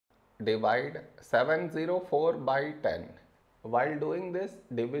divide 704 by 10. While doing this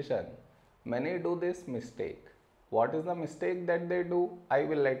division, many do this mistake. What is the mistake that they do? I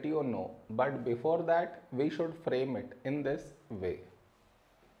will let you know. But before that, we should frame it in this way.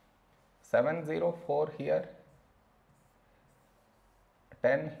 704 here,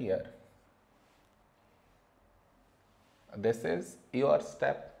 10 here. This is your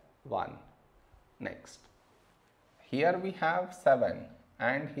step 1. Next, here we have 7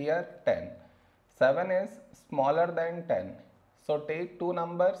 and here 10. 7 is smaller than 10. So take two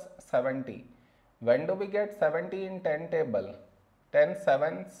numbers 70. When do we get 70 in 10 table? 10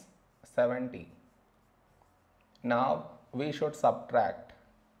 sevens 70. Now we should subtract.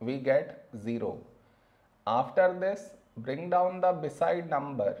 We get 0. After this, bring down the beside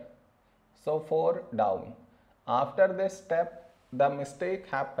number. So 4 down. After this step, the mistake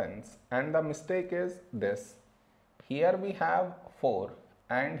happens, and the mistake is this. Here we have 4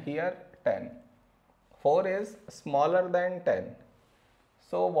 and here 10. 4 is smaller than 10.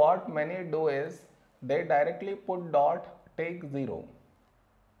 So what many do is, they directly put dot, take 0,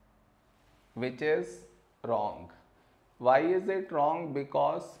 which is wrong. Why is it wrong?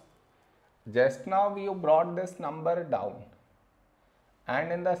 Because just now you brought this number down,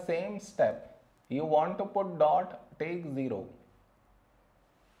 and in the same step you want to put dot, take 0,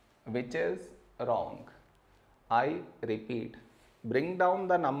 which is wrong. I repeat, bring down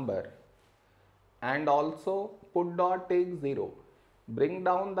the number and also put dot, take 0. Bring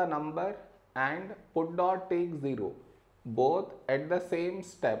down the number and put dot, take 0. Both at the same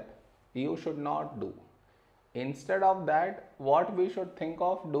step you should not do. Instead of that, what we should think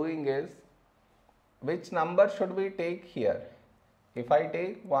of doing is, which number should we take here? If I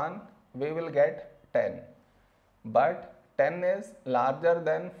take 1, we will get 10. But 10 is larger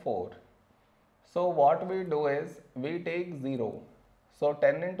than 4. So what we do is, we take 0. So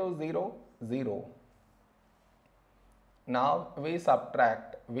 10 into 0, 0. Now we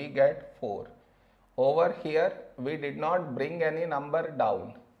subtract, we get 4. Over here we did not bring any number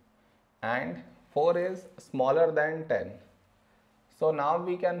down, and 4 is smaller than 10. So now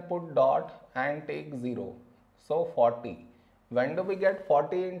we can put dot and take 0. So 40. When do we get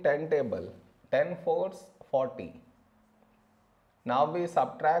 40 in 10 table? 10 fours 40. Now we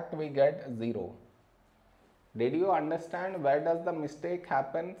subtract, we get 0. Did you understand where does the mistake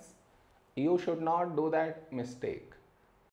happens? You should not do that mistake.